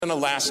In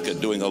Alaska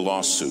doing a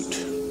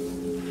lawsuit.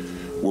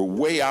 We're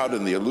way out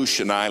in the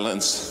Aleutian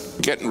Islands,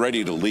 getting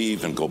ready to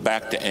leave and go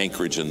back to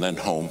Anchorage and then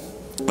home.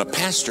 A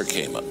pastor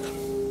came up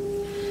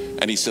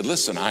and he said,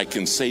 listen, I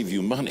can save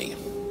you money.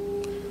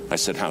 I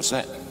said, how's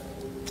that?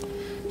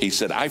 He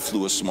said, I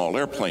flew a small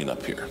airplane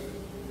up here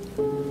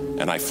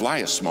and I fly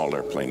a small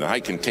airplane and I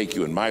can take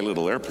you in my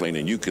little airplane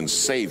and you can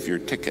save your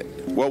ticket.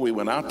 Well, we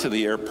went out to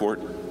the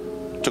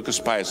airport, took us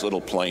by his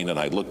little plane, and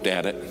I looked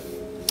at it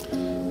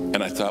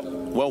and I thought,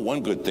 well,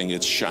 one good thing,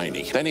 it's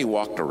shiny. Then he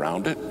walked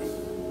around it.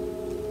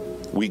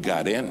 We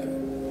got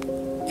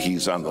in.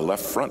 He's on the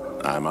left front.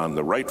 I'm on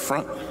the right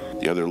front.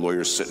 The other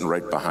lawyer's sitting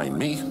right behind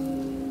me.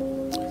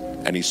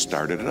 And he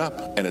started it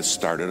up. And it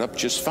started up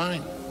just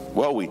fine.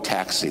 Well, we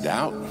taxied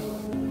out.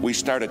 We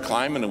started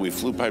climbing and we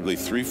flew probably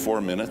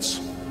 3-4 minutes.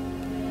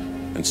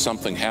 And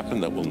something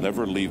happened that will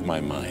never leave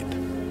my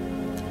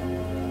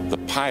mind. The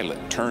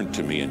pilot turned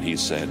to me and he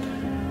said,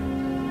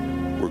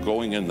 we're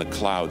going in the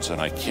clouds and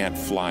I can't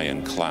fly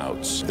in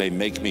clouds. They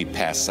make me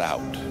pass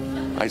out.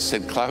 I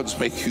said, clouds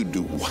make you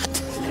do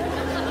what?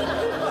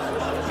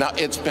 Now,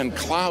 it's been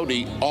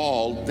cloudy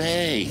all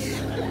day.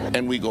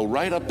 And we go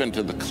right up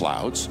into the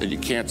clouds and you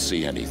can't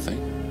see anything.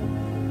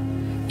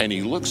 And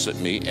he looks at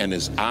me and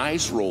his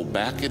eyes roll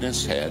back in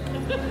his head.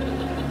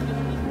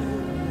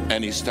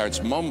 And he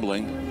starts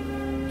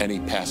mumbling and he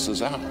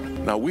passes out.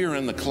 Now, we're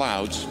in the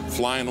clouds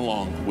flying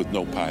along with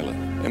no pilot.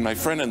 And my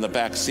friend in the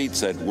back seat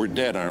said, we're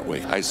dead, aren't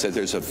we? I said,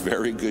 there's a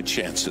very good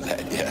chance of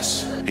that,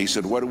 yes. He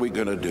said, what are we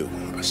going to do?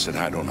 I said,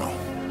 I don't know.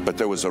 But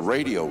there was a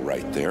radio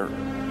right there,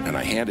 and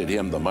I handed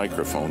him the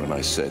microphone, and I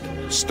said,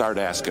 start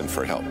asking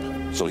for help.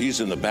 So he's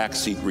in the back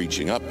seat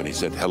reaching up, and he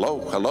said,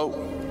 hello, hello.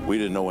 We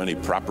didn't know any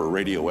proper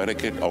radio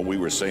etiquette. All we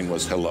were saying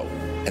was hello.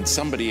 And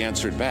somebody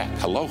answered back,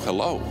 hello,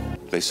 hello.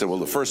 They said, well,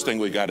 the first thing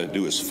we got to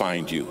do is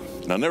find you.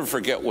 And I'll never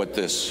forget what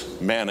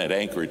this man at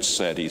Anchorage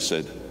said. He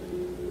said,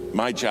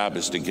 my job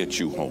is to get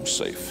you home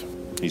safe.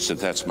 He said,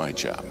 that's my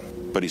job.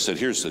 But he said,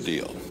 here's the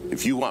deal.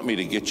 If you want me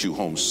to get you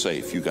home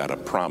safe, you got to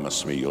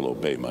promise me you'll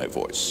obey my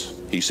voice.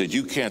 He said,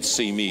 you can't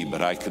see me,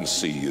 but I can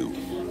see you.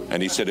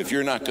 And he said, if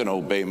you're not going to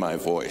obey my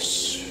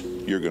voice,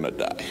 you're going to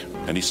die.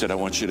 And he said, I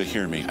want you to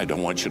hear me. I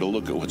don't want you to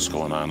look at what's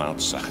going on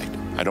outside.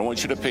 I don't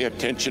want you to pay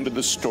attention to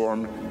the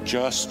storm,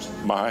 just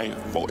my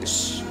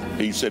voice.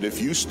 He said,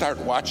 if you start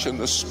watching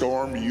the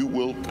storm, you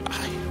will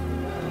die.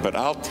 But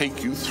I'll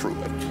take you through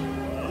it.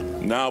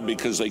 Now,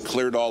 because they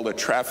cleared all the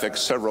traffic,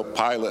 several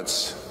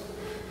pilots,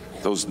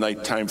 those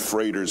nighttime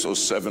freighters, those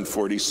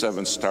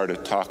 747s,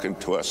 started talking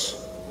to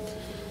us.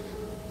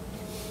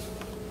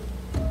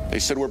 They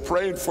said, we're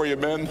praying for you,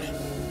 men.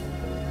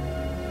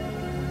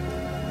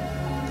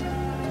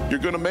 You're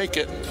going to make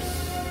it.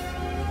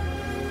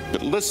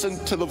 But listen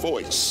to the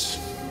voice.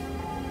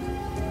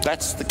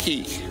 That's the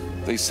key.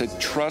 They said,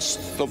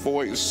 trust the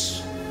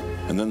voice.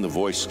 And then the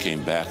voice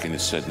came back and it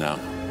said, now,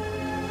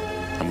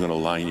 I'm going to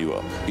line you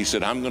up. He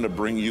said, I'm going to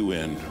bring you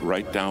in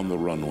right down the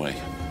runway.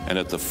 And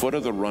at the foot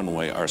of the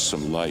runway are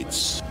some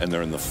lights, and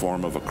they're in the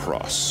form of a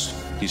cross.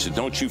 He said,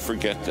 don't you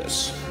forget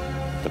this.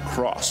 The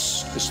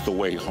cross is the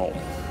way home.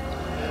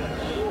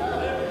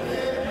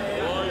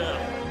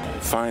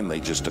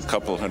 Finally, just a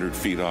couple hundred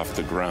feet off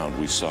the ground,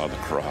 we saw the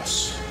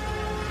cross.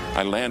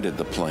 I landed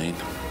the plane.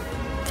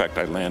 In fact,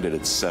 I landed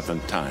it 7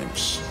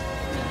 times.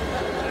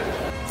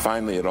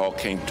 Finally, it all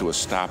came to a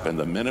stop, and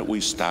the minute we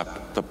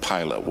stopped, the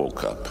pilot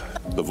woke up.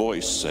 The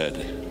voice said,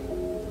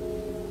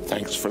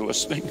 thanks for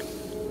listening.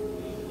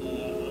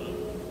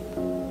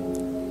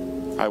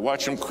 I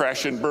watch them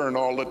crash and burn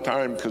all the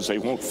time because they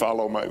won't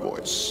follow my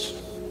voice.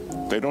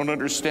 They don't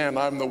understand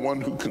I'm the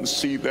one who can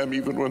see them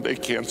even when they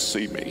can't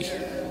see me.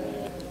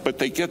 But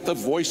they get the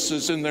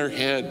voices in their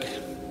head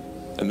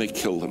and they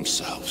kill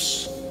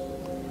themselves.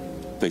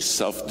 They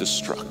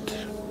self-destruct.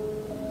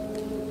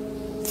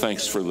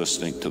 Thanks for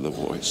listening to the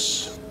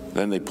voice.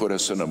 Then they put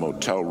us in a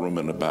motel room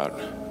and about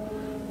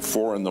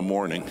 4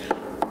 a.m,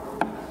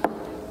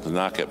 the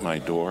knock at my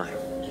door.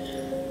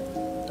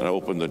 And I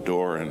opened the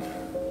door and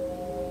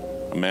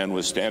a man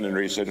was standing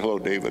there. He said, hello,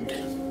 David.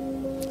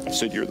 I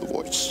said, you're the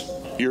voice.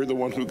 You're the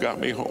one who got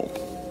me home.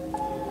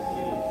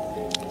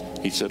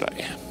 He said, I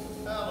am.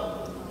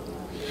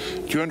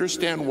 Do you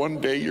understand one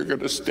day you're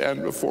going to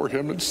stand before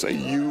him and say,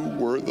 you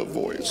were the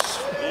voice.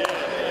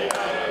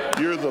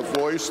 You're the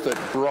voice that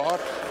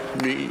brought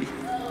me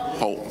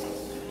home.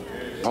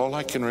 All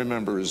I can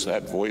remember is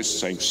that voice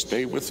saying,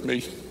 stay with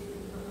me.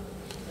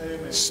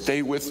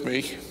 Stay with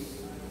me.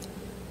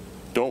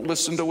 Don't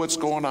listen to what's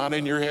going on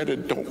in your head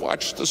and don't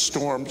watch the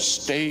storm.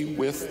 Stay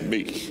with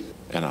me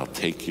and I'll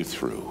take you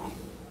through.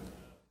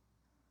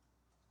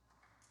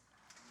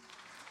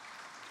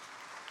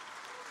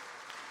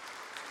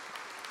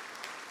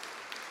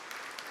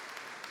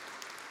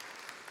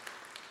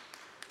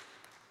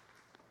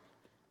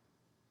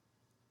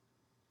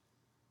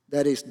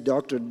 That is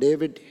Dr.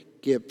 David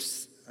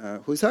Gibbs,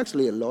 who's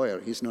actually a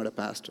lawyer. He's not a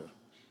pastor.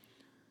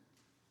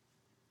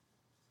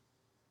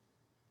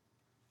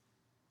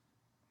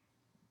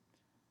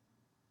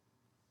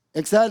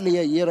 Exactly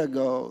a year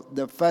ago,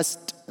 the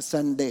first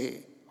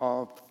Sunday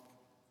of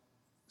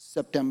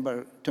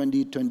September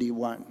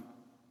 2021.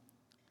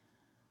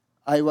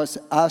 I was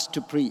asked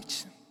to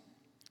preach.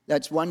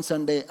 That's one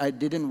Sunday I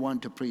didn't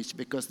want to preach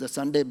because the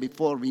Sunday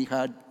before we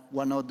had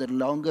one of the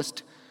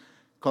longest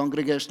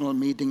congregational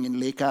meeting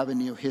in Lake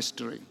Avenue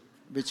history,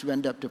 which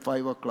went up to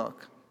 5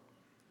 o'clock.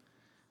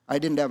 I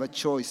didn't have a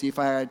choice. If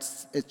I had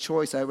a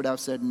choice, I would have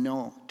said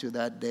no to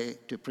that day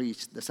to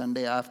preach the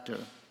Sunday after.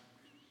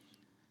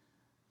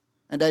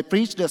 And I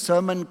preached a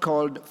sermon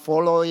called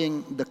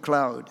Following the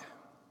Cloud.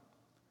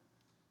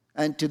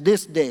 And to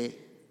this day,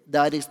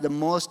 that is the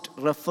most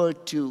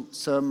referred to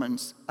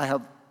sermons I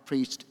have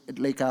preached at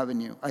Lake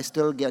Avenue. I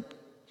still get,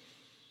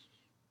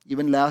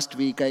 even last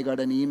week, I got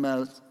an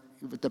email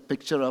with a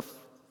picture of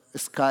the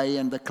sky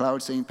and the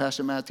cloud saying,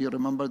 Pastor Matthew,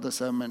 remember the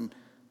sermon,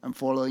 I'm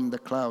following the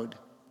cloud.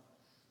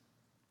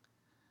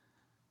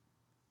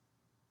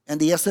 And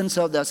the essence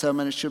of that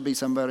sermon, it should be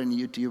somewhere in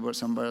YouTube or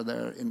somewhere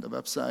there in the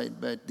website,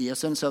 but the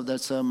essence of that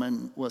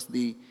sermon was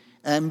the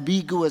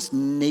ambiguous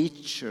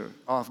nature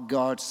of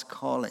God's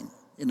calling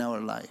in our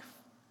life.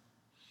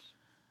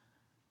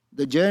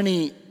 The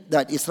journey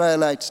that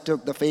Israelites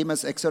took, the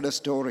famous Exodus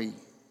story,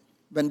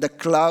 when the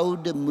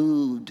cloud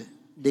moved,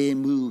 they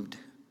moved.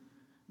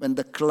 When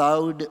the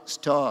cloud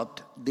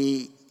stopped,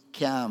 they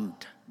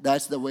camped.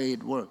 That's the way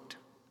it worked.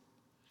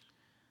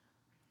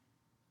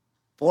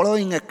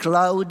 Following a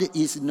cloud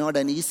is not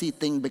an easy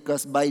thing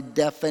because by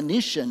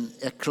definition,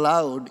 a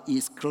cloud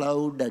is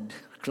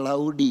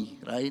cloudy,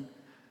 right?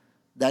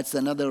 That's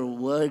another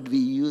word we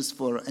use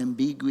for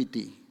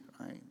ambiguity,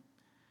 right?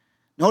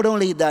 Not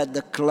only that,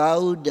 a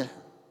cloud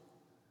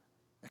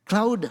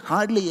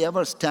hardly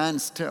ever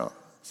stands still.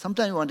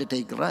 Sometimes you want to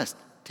take rest,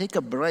 take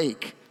a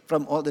break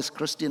from all this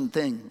Christian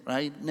thing,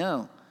 right?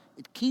 No,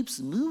 it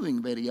keeps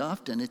moving very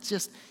often. It's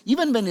just,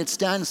 even when it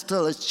stands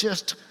still, it's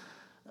just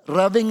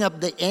revving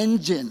up the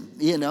engine,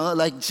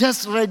 like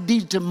just ready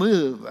to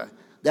move.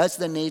 That's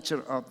the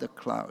nature of the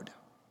cloud.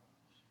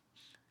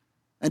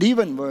 And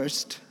even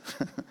worse,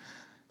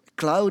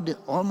 cloud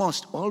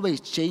almost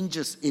always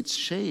changes its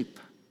shape,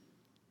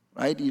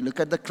 right? You look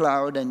at the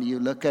cloud and you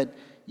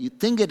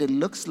think it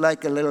looks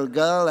like a little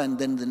girl, and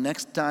then the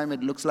next time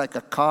it looks like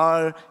a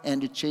car,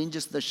 and it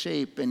changes the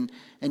shape. And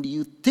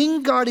you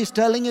think God is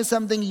telling you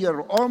something,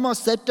 you're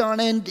almost set on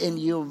it, and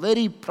you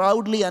very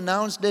proudly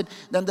announced it.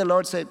 Then the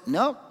Lord said,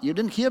 no, you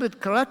didn't hear it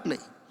correctly.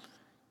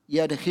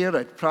 You had to hear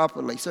it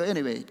properly. So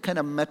anyway, it kind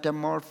of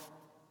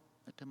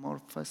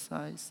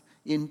metamorphosize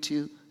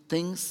into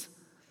things.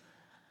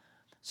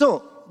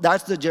 So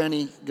that's the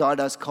journey God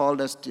has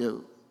called us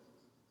to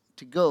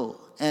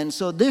go. And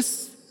so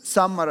this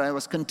summer, I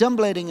was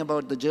contemplating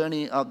about the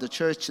journey of the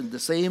church in the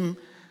same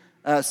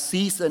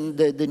season,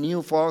 the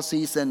new fall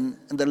season,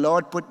 and the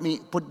Lord put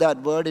that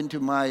word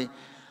into my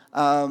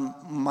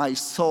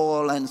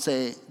soul and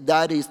say,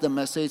 that is the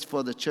message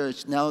for the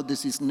church. Now,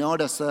 this is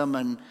not a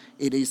sermon,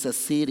 it is a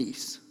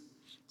series.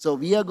 So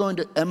we are going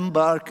to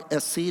embark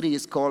a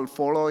series called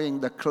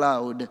Following the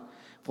Cloud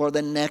for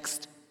the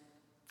next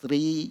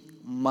 3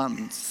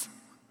 months,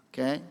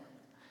 okay?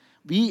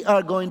 We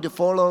are going to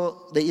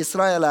follow the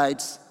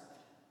Israelites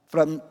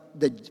from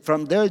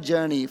their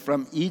journey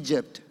from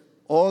Egypt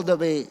all the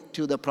way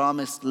to the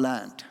promised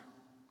land,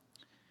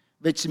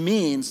 which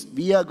means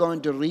we are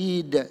going to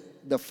read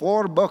the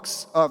 4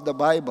 books of the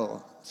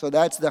Bible. So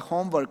that's the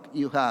homework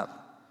you have: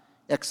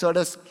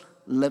 Exodus,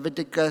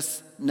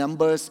 Leviticus,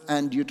 Numbers,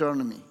 and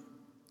Deuteronomy.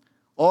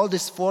 All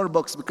these 4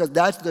 books, because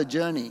that's the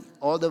journey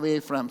all the way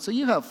from. So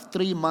you have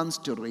 3 months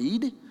to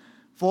read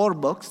 4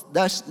 books.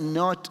 That's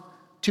not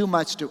too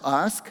much to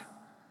ask.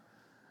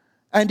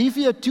 And if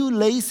you're too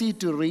lazy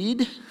to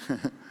read,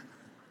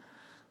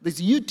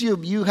 this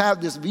YouTube, you have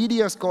these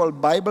videos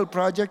called Bible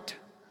Project,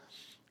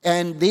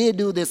 and they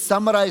do this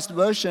summarized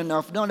version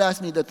of, don't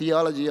ask me the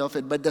theology of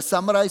it, but the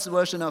summarized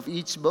version of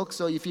each book.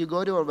 So if you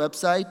go to our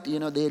website,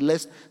 they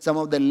list some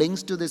of the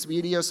links to this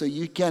video, so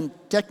you can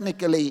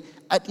technically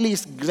at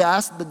least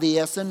grasp the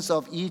essence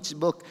of each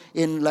book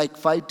in like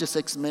 5 to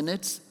 6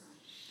 minutes.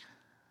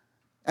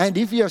 And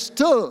if you're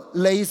still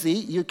lazy,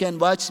 you can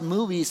watch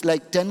movies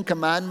like 10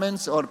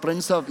 Commandments or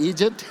Prince of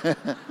Egypt.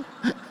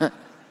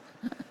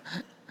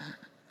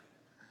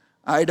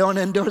 I don't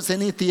endorse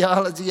any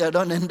theology. I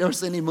don't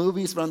endorse any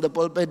movies from the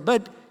pulpit.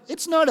 But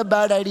it's not a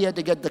bad idea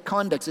to get the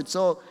context.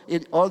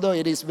 Although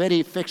it is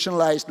very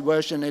fictionalized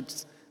version,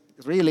 it's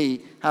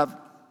really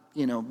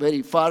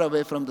very far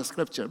away from the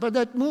scripture. But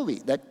that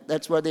movie,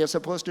 that's what they are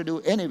supposed to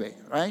do anyway,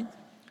 right?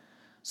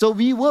 So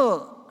we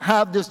will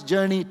have this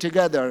journey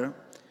together.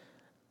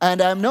 And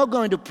I'm not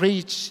going to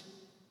preach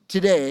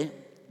today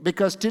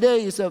because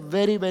today is a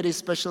very, very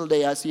special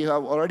day. As you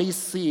have already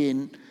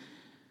seen,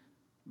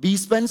 we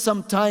spent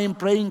some time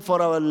praying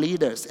for our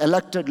leaders,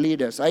 elected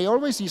leaders. I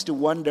always used to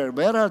wonder,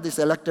 where are these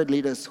elected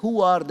leaders?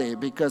 Who are they?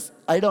 Because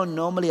I don't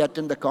normally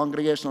attend the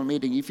congregational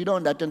meeting. If you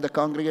don't attend the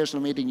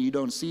congregational meeting, you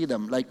don't see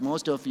them, like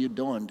most of you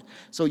don't.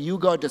 So you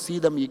got to see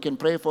them. You can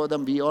pray for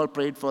them. We all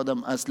prayed for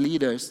them as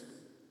leaders.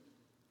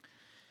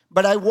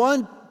 But I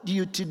want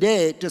you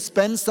today to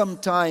spend some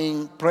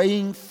time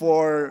praying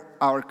for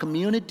our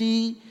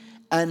community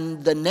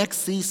and the next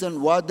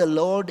season, what the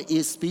Lord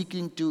is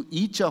speaking to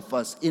each of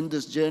us in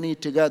this journey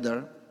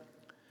together.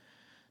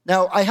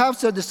 Now, I have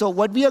said this, so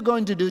what we are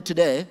going to do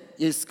today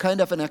is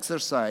kind of an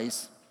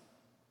exercise.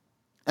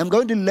 I'm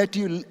going to let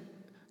you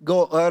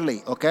go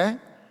early, okay?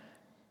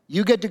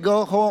 You get to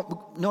go home,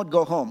 not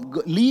go home,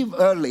 leave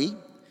early,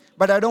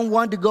 but I don't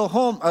want to go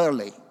home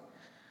early.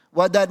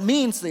 What that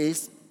means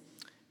is,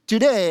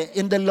 today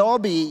in the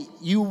lobby,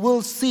 you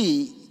will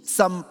see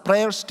some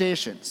prayer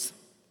stations.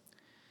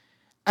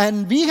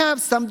 And we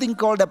have something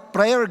called a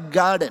prayer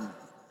garden.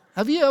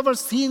 Have you ever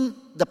seen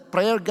the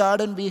prayer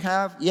garden we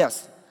have?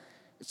 Yes.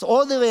 It's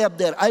all the way up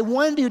there. I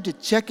want you to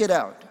check it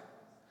out.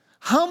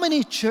 How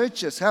many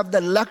churches have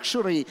the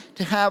luxury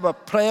to have a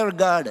prayer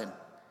garden?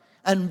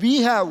 And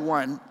we have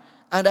one.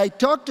 And I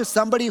talked to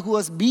somebody who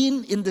has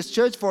been in this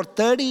church for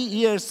 30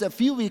 years a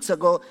few weeks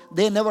ago.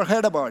 They never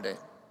heard about it.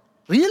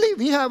 Really?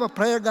 We have a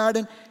prayer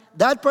garden?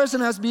 That person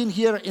has been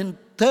here in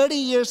 30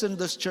 years in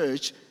this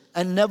church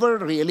and never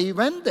really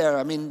went there.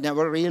 I mean,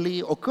 never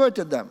really occurred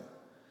to them.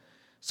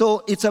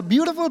 So it's a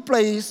beautiful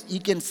place. You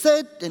can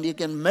sit and you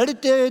can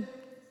meditate,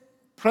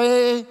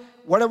 pray,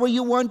 whatever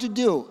you want to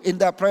do in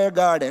that prayer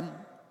garden.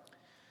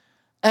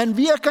 And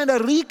we are kind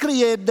of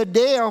recreate the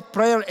day of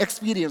prayer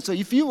experience. So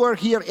if you were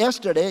here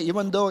yesterday,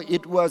 even though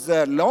it was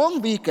a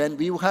long weekend,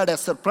 we had a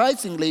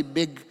surprisingly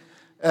big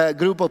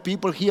group of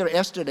people here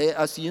yesterday.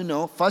 As you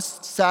know,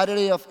 first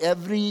Saturday of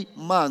every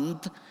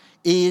month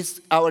is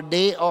our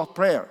day of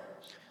prayer.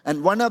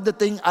 And one of the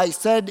things I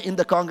said in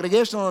the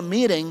congregational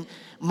meeting,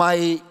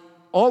 my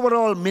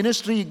overall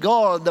ministry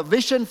goal, the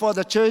vision for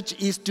the church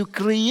is to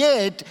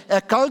create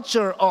a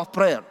culture of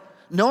prayer.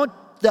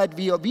 Not that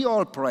we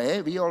all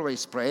pray, we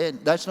always pray.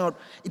 That's not,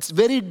 it's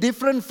very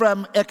different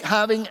from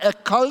having a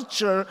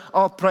culture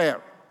of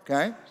prayer,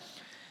 okay?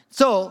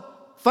 So,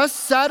 first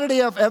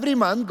Saturday of every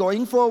month,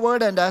 going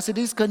forward, and as it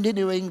is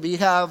continuing, we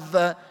have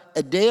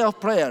a day of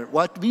prayer.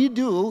 What we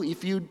do,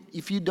 if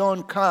you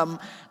don't come,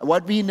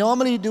 what we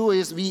normally do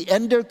is we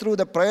enter through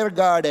the prayer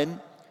garden.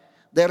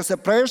 There's a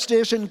prayer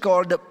station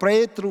called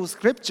Pray Through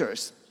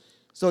Scriptures.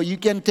 So you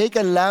can take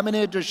a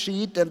laminated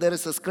sheet, and there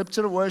is a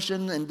scripture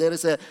version, and there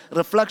is a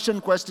reflection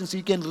question. So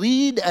you can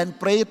read and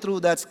pray through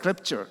that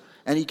scripture.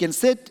 And you can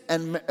sit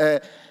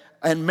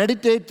and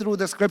meditate through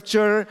the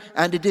scripture,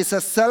 and it is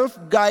a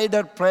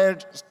self-guided prayer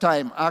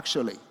time,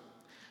 actually.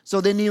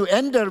 So then you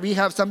enter, we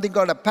have something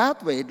called a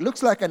pathway. It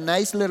looks like a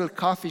nice little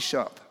coffee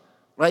shop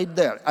right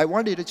there. I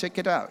want you to check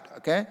it out,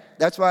 okay?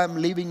 That's why I'm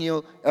leaving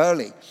you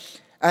early.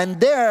 And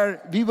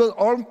there, we will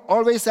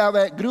always have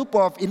a group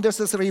of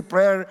intercessory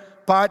prayer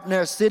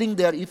partners sitting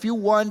there. If you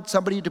want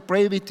somebody to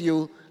pray with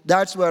you,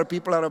 that's where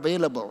people are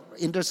available,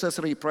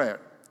 intercessory prayer.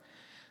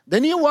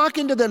 Then you walk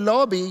into the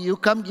lobby, you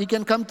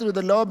can come through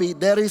the lobby.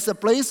 There is a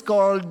place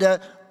called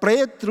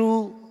Pray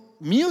Through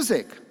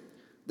Music.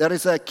 There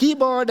is a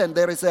keyboard and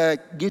there is a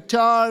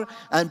guitar,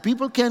 and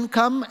people can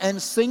come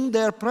and sing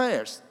their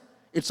prayers.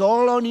 It's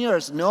all on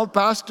yours. No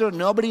pastor,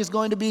 nobody is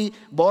going to be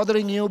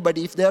bothering you, but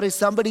if there is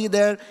somebody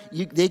there,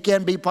 they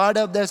can be part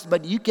of this,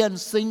 but you can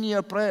sing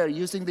your prayer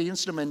using the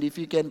instrument if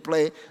you can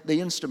play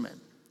the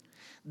instrument.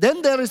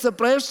 Then there is a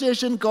prayer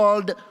station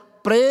called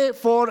Pray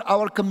for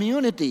Our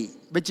Community,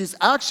 which is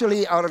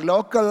actually our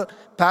local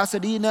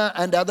Pasadena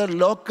and other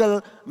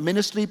local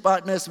ministry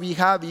partners we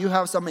have. You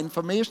have some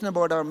information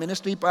about our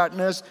ministry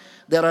partners.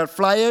 There are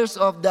flyers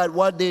of that,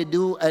 what they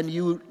do, and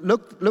you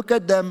look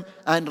at them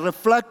and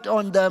reflect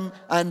on them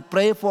and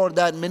pray for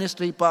that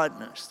ministry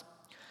partners.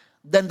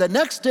 Then the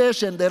next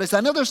station, there is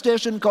another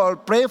station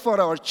called Pray for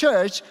Our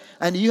Church,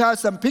 and you have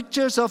some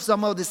pictures of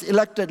some of these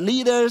elected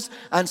leaders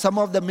and some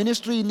of the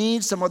ministry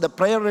needs, some of the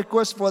prayer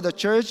requests for the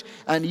church,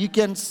 and you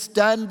can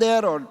stand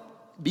there or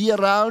be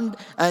around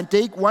and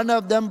take one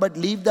of them, but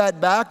leave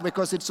that back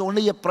because it's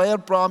only a prayer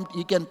prompt.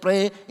 You can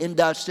pray in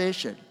that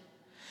station.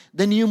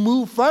 Then you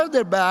move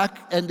further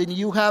back, and then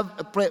you have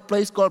a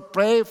place called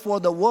Pray for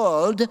the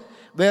World,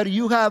 where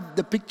you have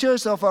the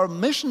pictures of our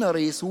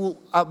missionaries who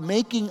are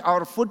making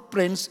our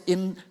footprints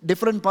in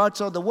different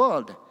parts of the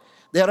world.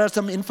 There are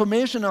some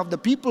information of the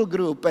people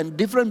group and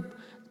different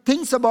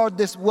things about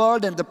this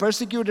world and the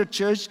persecuted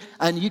church,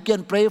 and you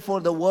can pray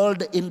for the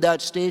world in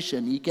that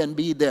station. You can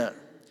be there.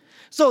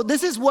 So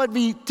this is what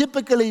we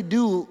typically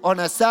do on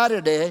a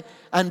Saturday,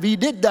 and we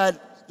did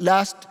that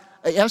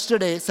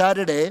yesterday,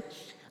 Saturday,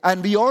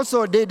 and we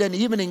also did an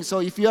evening. So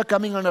if you are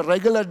coming on a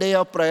regular day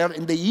of prayer,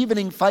 in the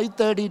evening,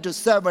 5:30 to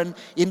 7,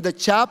 in the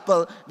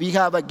chapel, we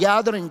have a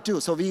gathering too.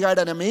 So we had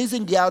an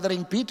amazing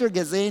gathering. Peter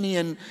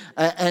Gazanian,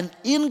 an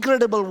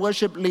incredible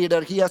worship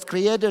leader, he has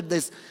created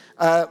this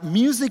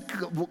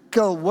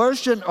musical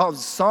version of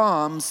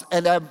Psalms,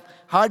 and I've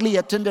hardly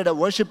attended a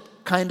worship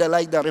kind of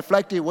like that,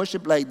 reflective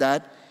worship like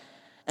that.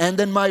 And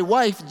then my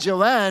wife,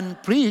 Joanne,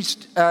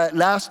 preached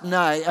last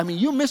night. I mean,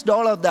 you missed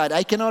all of that.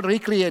 I cannot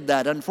recreate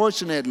that,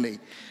 unfortunately.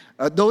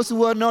 Those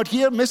who are not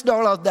here missed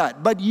all of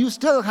that. But you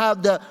still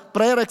have the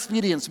prayer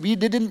experience. We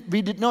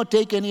did not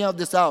take any of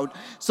this out.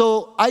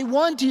 So I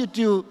want you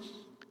to,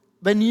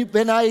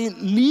 when I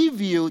leave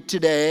you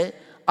today,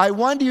 I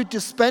want you to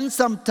spend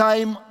some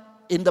time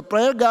in the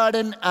prayer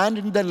garden and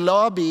in the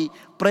lobby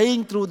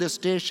praying through the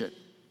station,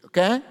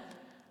 okay?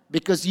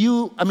 Because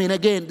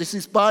again, this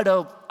is part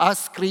of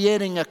us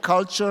creating a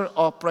culture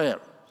of prayer.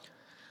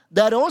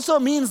 That also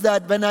means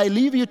that when I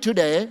leave you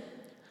today,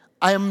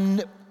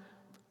 I'm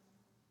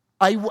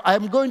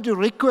going to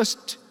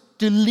request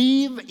to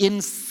leave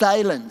in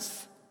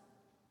silence.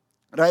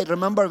 Right?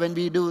 Remember when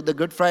we do the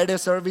Good Friday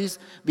service,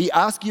 we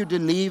ask you to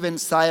leave in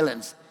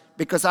silence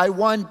because I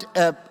want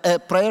a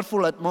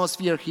prayerful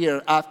atmosphere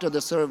here after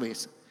the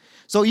service.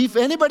 So if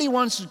anybody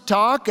wants to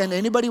talk and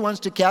anybody wants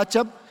to catch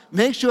up,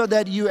 make sure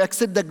that you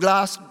exit the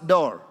glass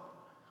door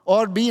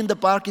or be in the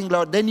parking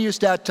lot. Then you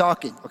start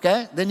talking,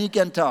 okay? Then you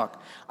can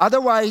talk.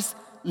 Otherwise,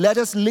 let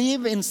us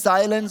leave in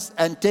silence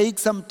and take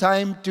some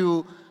time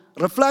to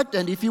reflect.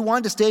 And if you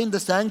want to stay in the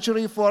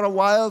sanctuary for a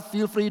while,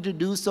 feel free to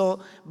do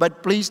so.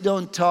 But please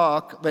don't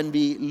talk when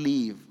we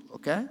leave,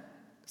 okay?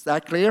 Is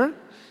that clear?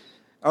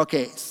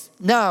 Okay.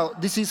 Now,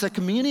 this is a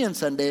communion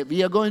Sunday.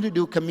 We are going to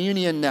do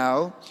communion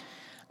now.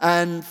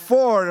 And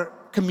for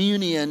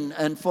communion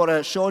and for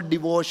a short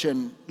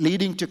devotion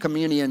leading to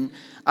communion,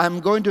 I'm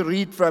going to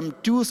read from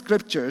 2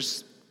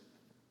 scriptures.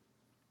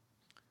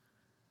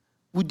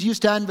 Would you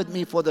stand with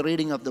me for the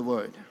reading of the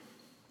word?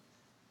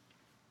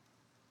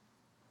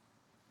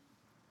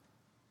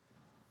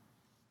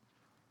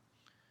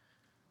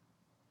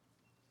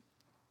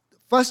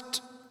 The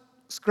first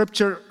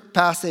scripture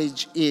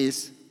passage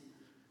is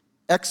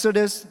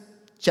Exodus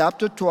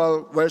chapter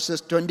 12,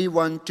 verses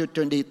 21 to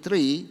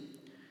 23.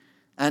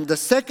 And the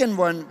second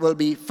one will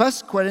be 1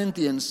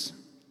 Corinthians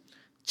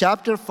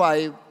chapter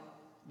 5,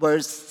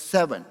 verse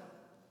 7.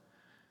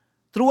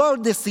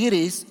 Throughout this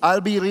series,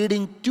 I'll be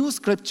reading 2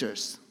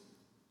 scriptures,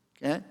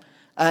 okay?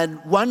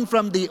 And one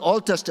from the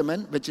Old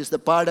Testament, which is the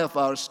part of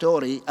our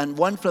story, and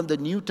one from the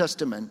New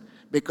Testament,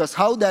 because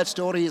how that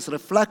story is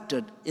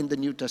reflected in the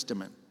New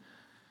Testament.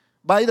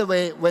 By the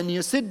way, when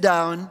you sit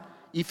down,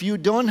 if you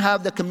don't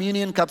have the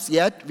communion cups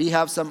yet, we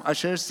have some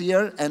ushers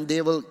here, and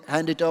they will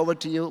hand it over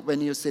to you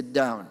when you sit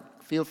down.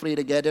 Feel free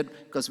to get it,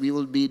 because we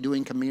will be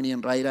doing communion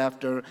right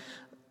after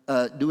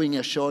doing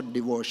a short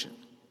devotion.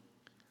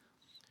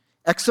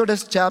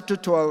 Exodus chapter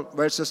 12,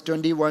 verses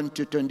 21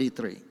 to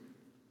 23.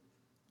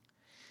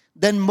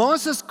 Then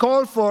Moses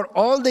called for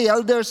all the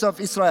elders of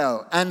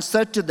Israel and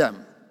said to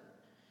them,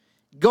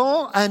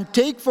 "Go and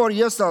take for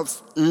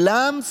yourselves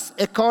lambs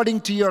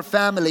according to your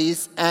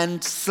families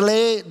and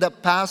slay the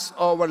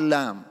Passover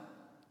lamb.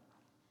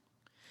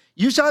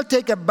 You shall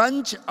take a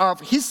bunch of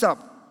hyssop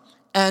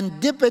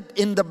and dip it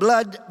in the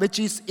blood which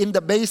is in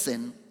the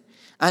basin,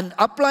 and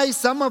apply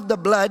some of the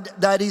blood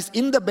that is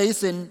in the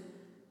basin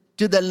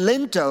to the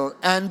lintel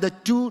and the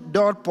 2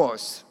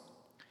 doorposts.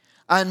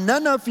 And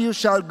none of you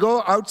shall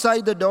go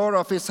outside the door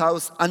of his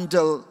house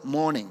until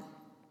morning.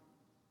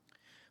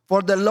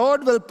 For the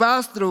Lord will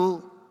pass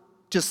through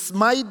to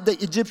smite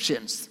the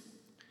Egyptians.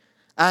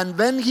 And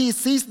when he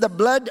sees the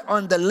blood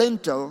on the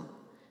lintel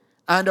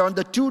and on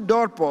the 2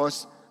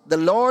 doorposts, the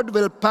Lord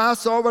will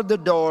pass over the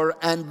door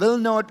and will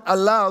not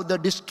allow the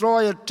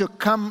destroyer to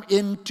come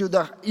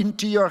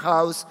into your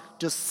house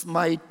to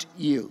smite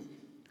you."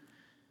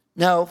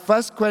 Now,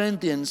 1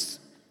 Corinthians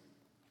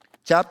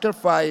chapter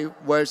 5,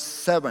 verse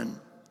 7.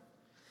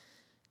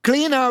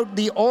 "Clean out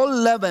the old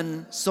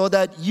leaven so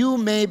that you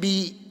may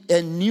be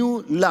a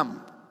new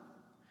lump,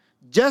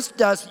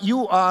 just as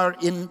you are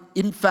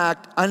in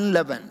fact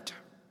unleavened.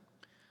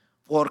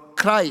 For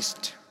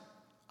Christ,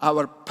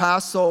 our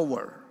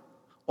Passover,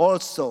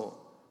 also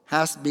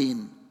has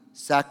been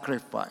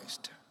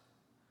sacrificed."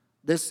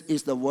 This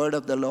is the word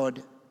of the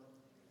Lord.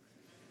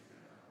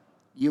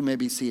 You may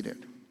be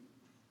seated.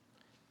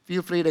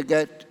 Feel free to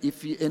get,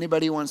 if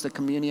anybody wants the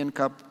communion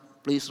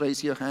cup, please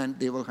raise your hand.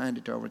 They will hand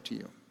it over to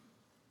you.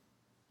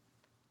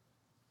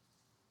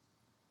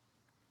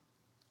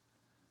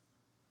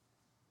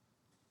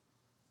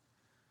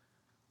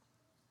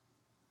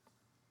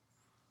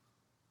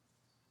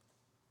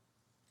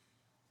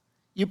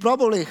 You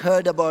probably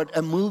heard about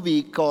a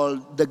movie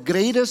called The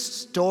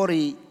Greatest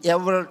Story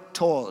Ever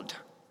Told.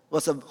 It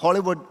was a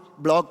Hollywood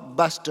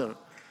blockbuster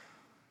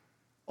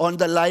on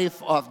the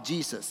life of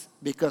Jesus,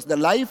 because the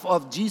life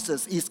of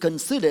Jesus is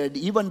considered,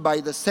 even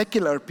by the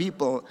secular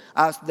people,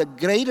 as the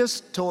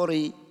greatest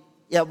story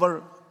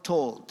ever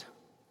told.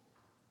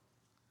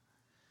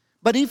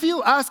 But if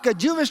you ask a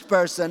Jewish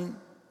person,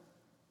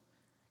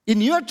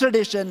 in your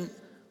tradition,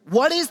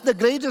 what is the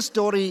greatest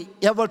story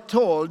ever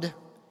told?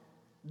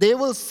 They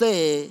will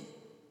say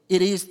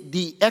it is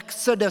the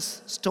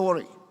Exodus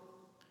story.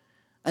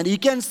 And you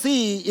can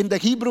see in the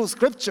Hebrew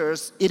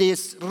scriptures, it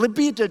is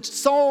repeated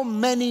so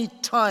many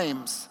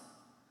times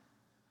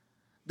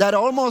that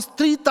almost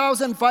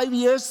 3,005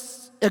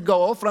 years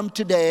ago from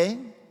today,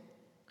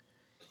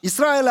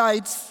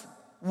 Israelites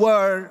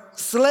were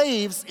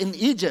slaves in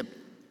Egypt.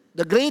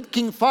 The great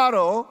King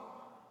Pharaoh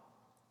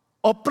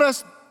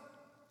oppressed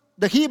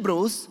the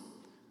Hebrews,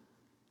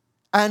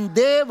 and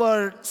they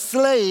were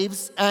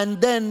slaves,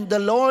 and then the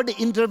Lord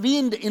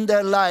intervened in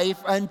their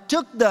life and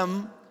took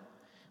them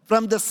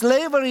from the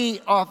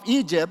slavery of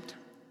Egypt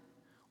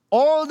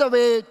all the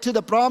way to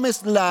the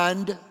promised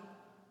land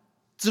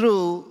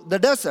through the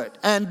desert.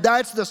 And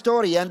that's the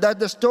story. And that's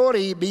the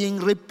story being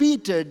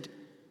repeated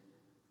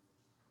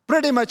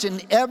pretty much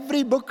in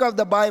every book of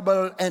the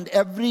Bible and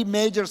every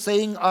major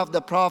saying of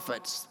the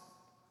prophets.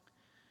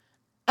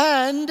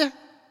 And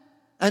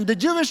the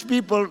Jewish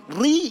people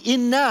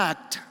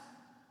reenact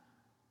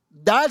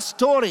that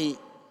story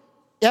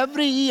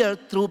every year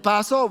through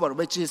Passover,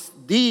 which is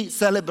the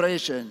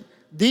celebration,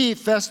 the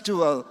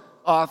festival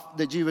of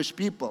the Jewish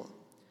people.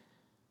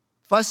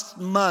 First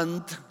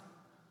month,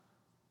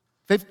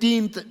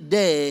 15th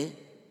day,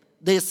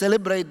 they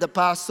celebrate the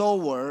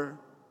Passover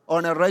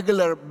on a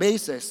regular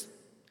basis.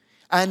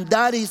 And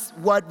that is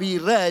what we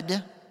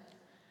read,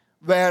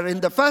 where in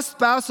the first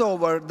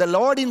Passover, the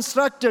Lord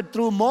instructed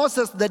through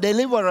Moses, the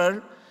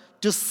deliverer,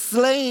 to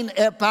slay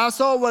a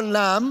Passover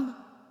lamb,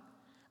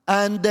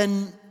 and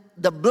then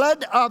the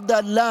blood of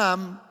that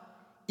lamb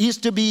is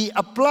to be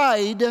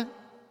applied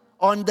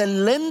on the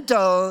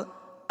lintel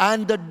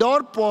and the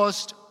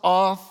doorpost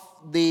of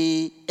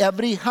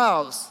every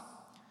house,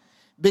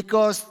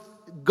 because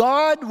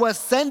God was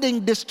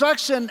sending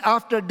destruction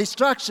after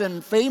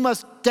destruction,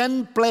 famous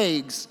 10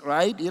 plagues,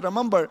 right? You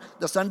remember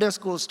the Sunday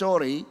school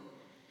story.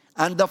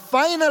 And the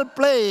final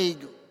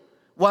plague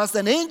was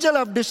an angel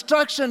of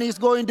destruction is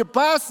going to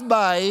pass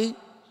by,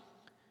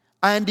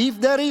 and if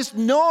there is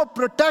no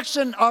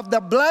protection of the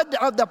blood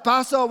of the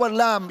Passover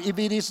lamb, if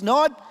it is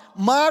not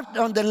marked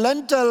on the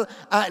lintel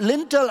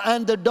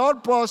and the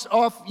doorpost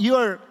of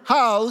your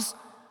house,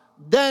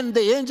 then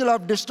the angel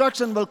of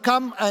destruction will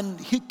come and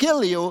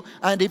kill you.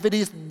 And if it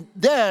is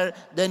there,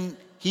 then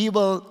he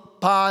will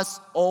pass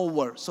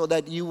over so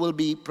that you will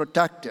be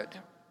protected.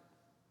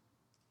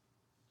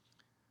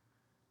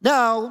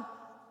 Now,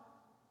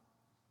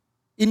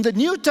 in the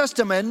New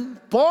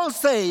Testament, Paul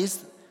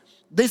says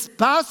this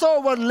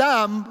Passover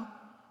lamb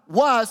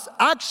was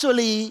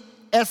actually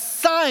a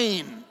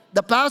sign.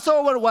 The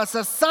Passover was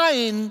a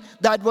sign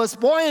that was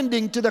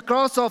pointing to the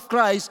cross of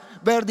Christ,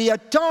 where the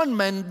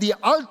atonement, the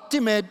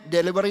ultimate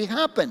delivery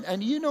happened.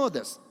 And you know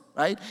this,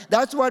 right?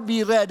 That's what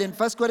we read in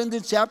 1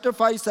 Corinthians chapter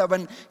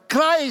 5:7.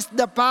 Christ,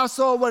 the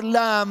Passover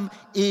lamb,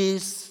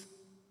 is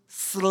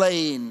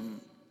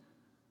slain,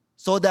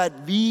 so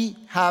that we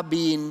have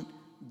been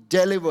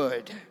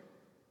delivered.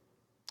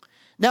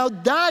 Now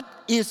that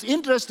is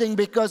interesting,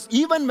 because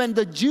even when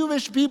the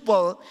Jewish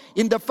people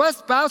in the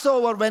first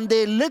Passover, when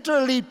they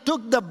literally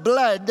took the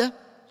blood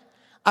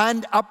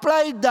and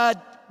applied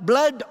that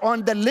blood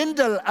on the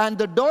lintel and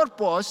the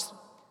doorpost,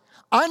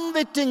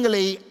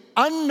 unwittingly,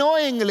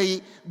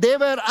 unknowingly, they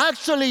were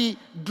actually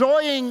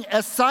drawing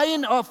a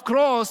sign of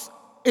cross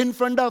in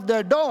front of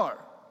their door.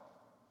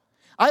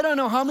 I don't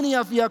know how many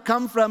of you have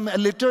come from a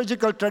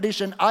liturgical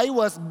tradition. I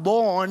was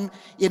born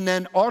in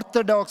an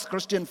Orthodox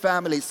Christian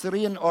family,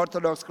 Syrian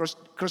Orthodox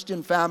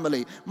Christian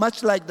family,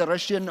 much like the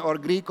Russian or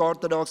Greek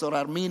Orthodox or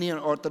Armenian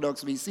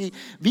Orthodox we see.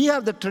 We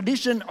have the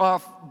tradition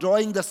of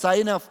drawing the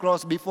sign of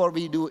cross before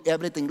we do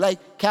everything,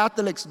 like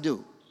Catholics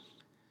do.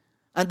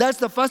 And that's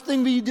the first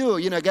thing we do.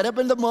 Get up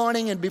in the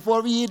morning, and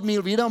before we eat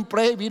meal, we don't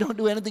pray, we don't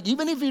do anything.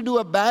 Even if we do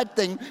a bad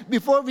thing,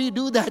 before we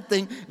do that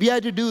thing, we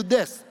have to do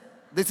this.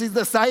 This is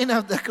the sign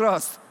of the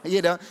cross.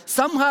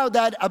 Somehow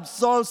that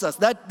absolves us.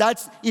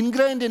 That's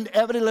ingrained in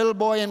every little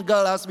boy and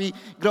girl as we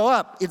grow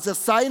up. It's a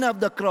sign of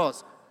the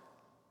cross.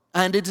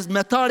 And it is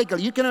methodical.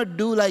 You cannot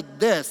do like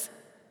this.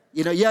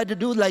 You have to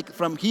do like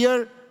from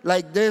here,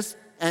 like this,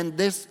 and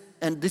this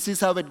is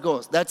how it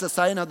goes. That's a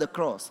sign of the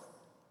cross.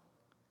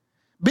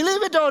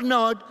 Believe it or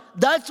not,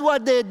 that's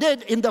what they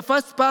did in the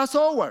first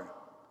Passover.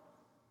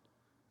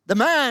 The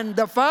man,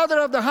 the father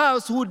of the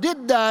house who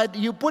did that,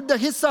 you put the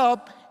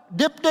hyssop,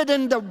 dipped it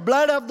in the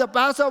blood of the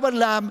Passover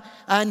lamb,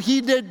 and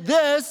he did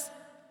this,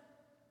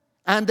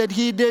 and then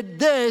he did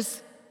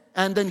this,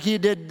 and then he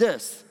did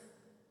this.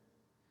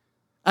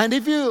 And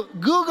if you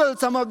Google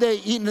some of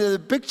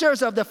the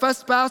pictures of the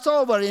first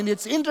Passover, and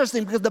it's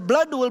interesting because the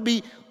blood will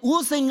be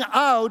oozing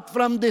out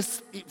from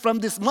this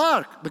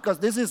mark, because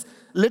this is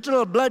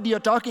literal blood you're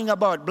talking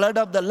about, blood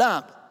of the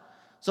lamb.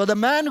 So the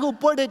man who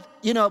put it,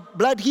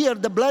 blood here,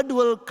 the blood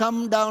will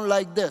come down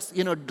like this,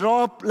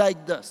 drop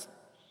like this.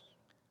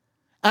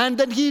 And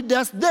then he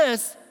does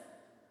this,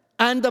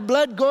 and the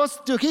blood goes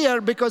to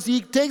here because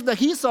he takes the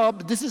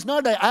hyssop. This is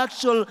not an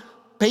actual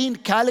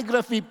paint,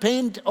 calligraphy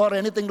paint or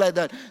anything like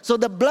that. So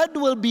the blood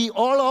will be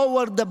all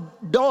over the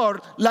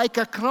door like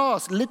a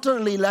cross,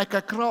 literally like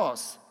a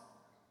cross.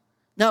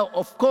 Now,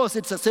 of course,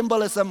 it's a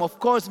symbolism. Of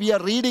course, we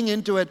are reading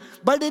into it.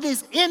 But it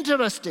is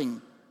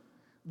interesting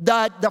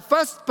that the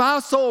first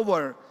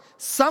Passover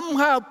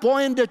somehow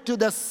pointed to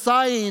the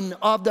sign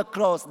of the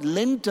cross,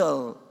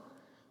 lintel,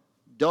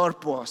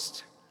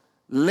 doorpost.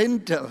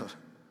 Lintel,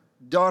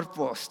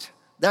 doorpost.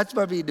 That's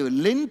what we do.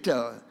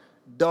 Lintel,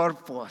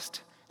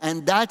 doorpost.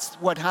 And that's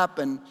what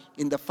happened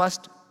in the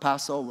first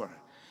Passover.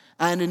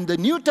 And in the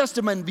New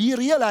Testament, we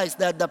realize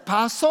that the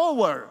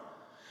Passover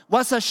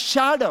was a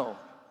shadow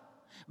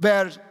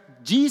where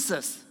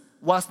Jesus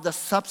was the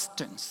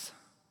substance.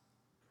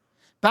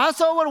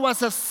 Passover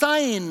was a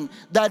sign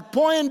that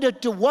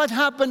pointed to what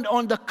happened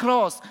on the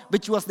cross,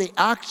 which was the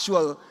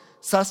actual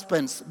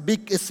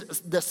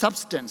the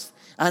substance.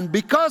 And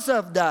because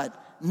of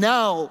that,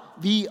 now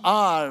we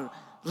are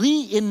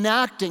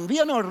reenacting. We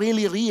are not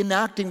really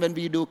reenacting when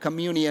we do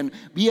communion.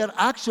 We are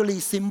actually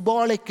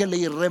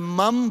symbolically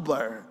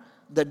remember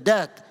the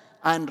death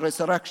and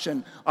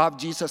resurrection of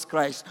Jesus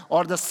Christ,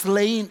 or the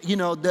slain,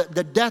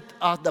 the death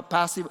of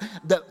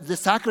the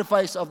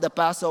sacrifice of the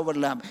Passover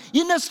lamb.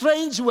 In a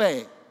strange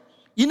way,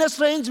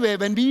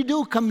 when we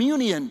do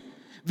communion,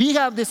 we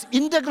have this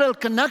integral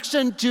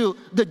connection to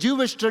the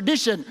Jewish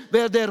tradition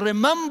where they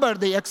remember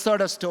the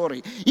Exodus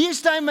story.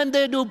 Each time when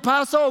they do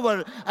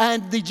Passover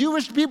and the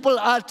Jewish people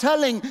are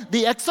telling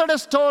the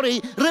Exodus story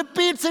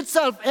repeats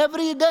itself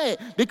every day,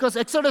 because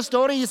Exodus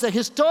story is a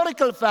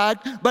historical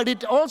fact, but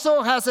it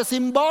also has a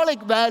symbolic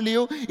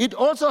value. It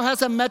also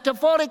has a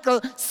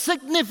metaphorical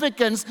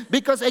significance,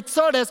 because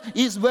Exodus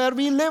is where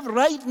we live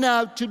right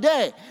now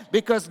today.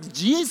 Because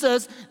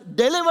Jesus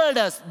delivered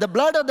us, the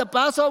blood of the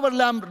Passover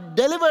lamb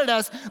delivered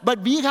us, but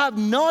we have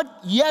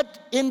not yet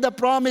in the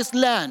promised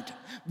land.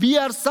 We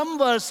are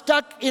somewhere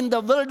stuck in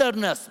the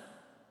wilderness,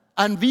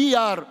 and we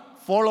are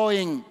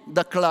following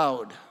the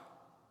cloud.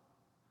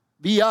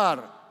 We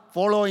are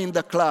following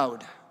the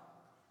cloud.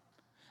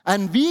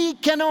 And we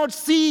cannot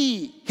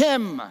see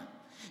him.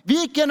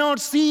 We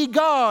cannot see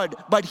God,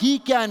 but he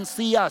can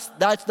see us.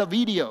 That's the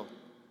video.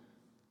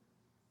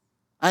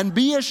 And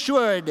be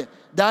assured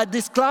that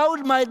this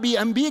cloud might be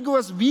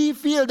ambiguous. We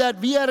feel that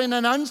we are in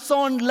an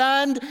unsown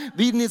land,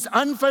 in this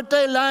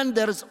unfertile land.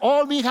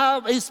 All we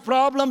have is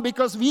problem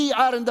because we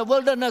are in the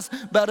wilderness.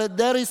 But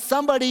there is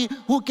somebody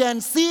who can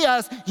see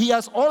us. He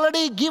has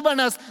already given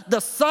us the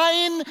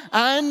sign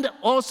and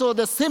also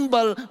the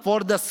symbol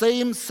for the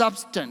same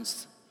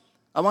substance.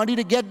 I want you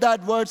to get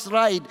that words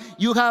right.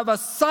 You have a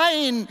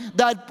sign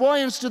that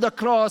points to the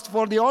cross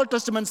for the Old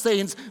Testament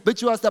saints,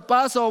 which was the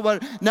Passover.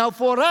 Now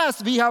for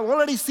us, we have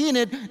already seen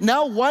it.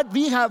 Now what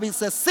we have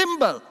is a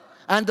symbol.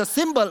 And the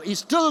symbol is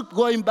still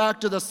going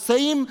back to the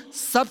same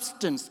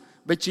substance,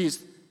 which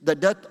is the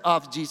death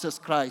of Jesus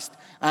Christ,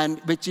 and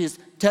which is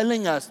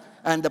telling us,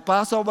 and the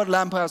Passover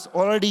lamb has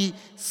already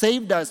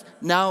saved us.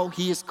 Now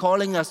he is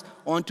calling us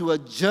onto a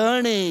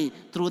journey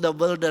through the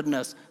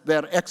wilderness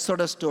where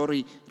Exodus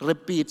story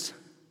repeats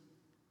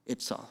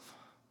itself.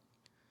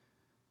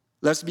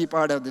 Let's be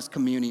part of this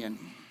communion.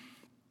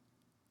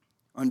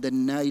 On the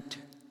night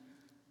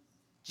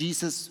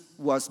Jesus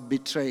was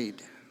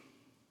betrayed,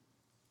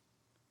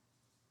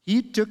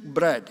 he took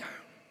bread,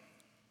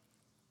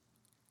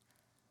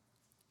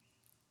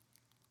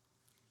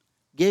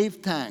 gave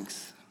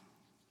thanks,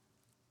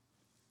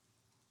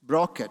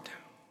 broke it,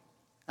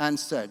 and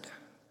said,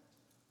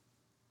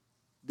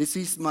 "This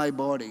is my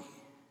body,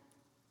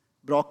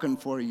 broken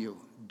for you.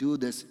 Do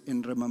this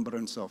in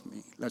remembrance of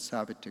me." Let's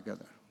have it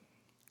together.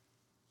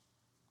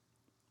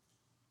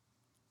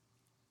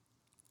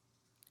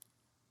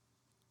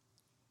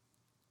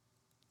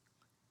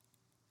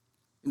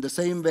 In the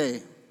same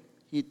way,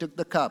 he took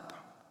the cup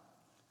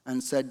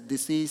and said,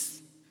 "This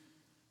is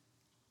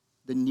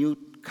the new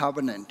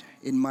covenant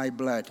in my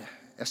blood,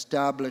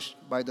 established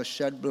by the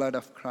shed blood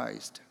of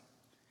Christ.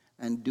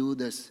 And do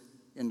this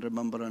in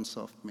remembrance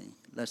of me."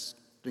 Let's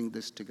drink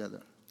this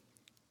together.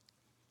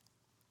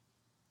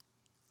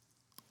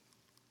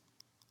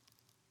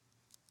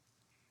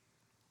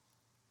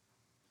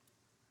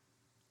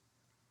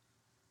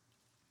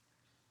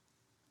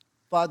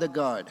 Father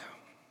God,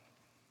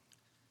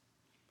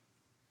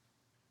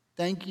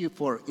 thank you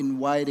for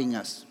inviting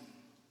us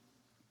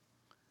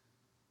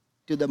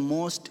to the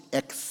most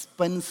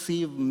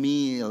expensive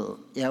meal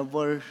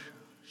ever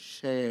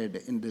shared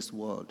in this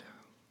world.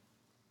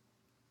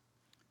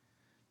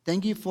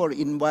 Thank you for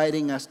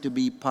inviting us to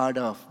be part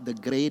of the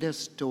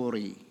greatest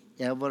story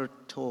ever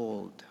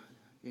told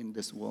in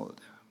this world.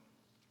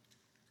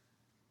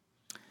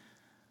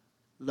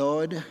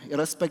 Lord,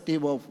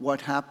 irrespective of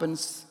what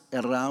happens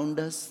around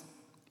us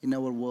in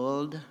our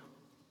world,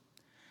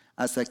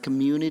 as a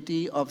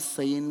community of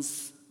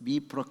saints, we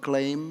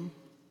proclaim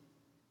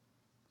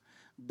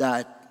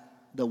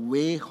that the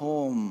way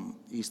home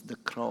is the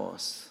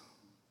cross.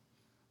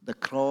 The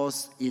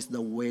cross is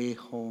the way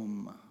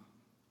home.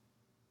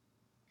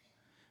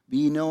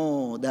 We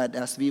know that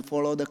as we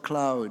follow the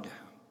cloud,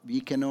 we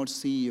cannot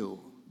see you,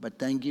 but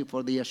thank you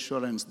for the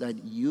assurance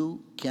that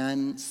you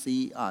can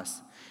see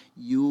us.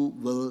 You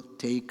will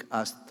take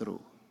us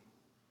through.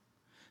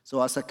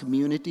 So as a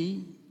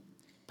community,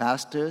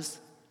 pastors,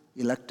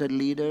 elected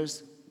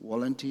leaders,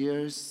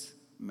 volunteers,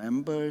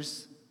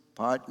 members,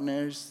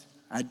 partners,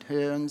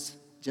 adherents,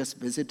 just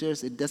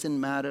visitors, it doesn't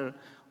matter.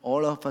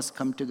 All of us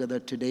come together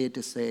today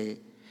to say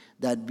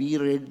that we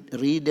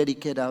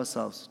rededicate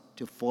ourselves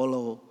to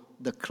follow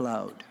the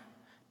cloud,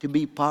 to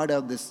be part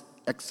of this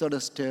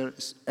Exodus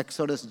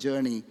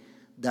journey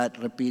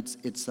that repeats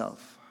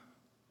itself.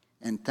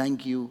 And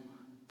thank you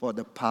for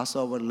the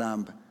Passover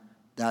lamb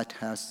that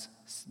has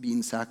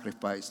been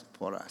sacrificed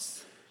for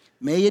us.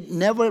 May it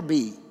never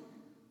be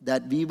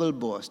that we will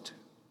boast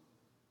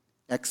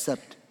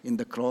except in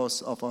the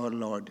cross of our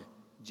Lord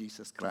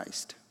Jesus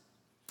Christ.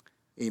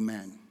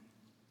 Amen.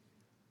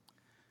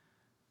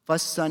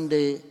 First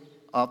Sunday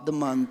of the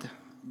month,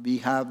 we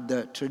have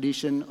the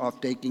tradition of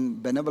taking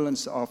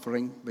benevolence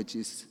offering, which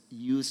is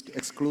used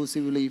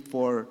exclusively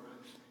for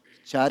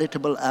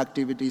charitable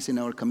activities in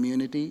our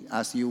community.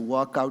 As you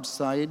walk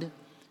outside,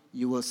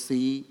 you will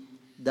see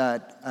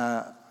that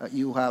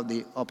you have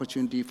the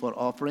opportunity for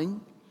offering.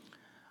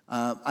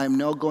 I'm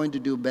now going to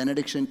do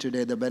benediction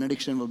today. The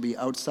benediction will be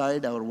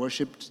outside. Our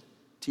worship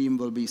team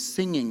will be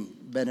singing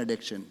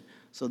benediction.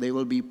 So they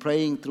will be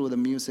praying through the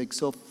music.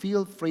 So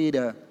feel free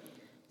to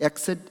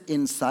exit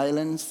in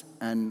silence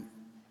and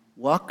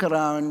walk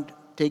around.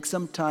 Take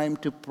some time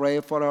to pray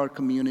for our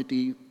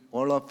community,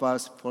 all of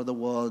us, for the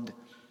world.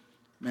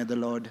 May the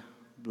Lord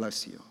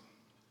bless you.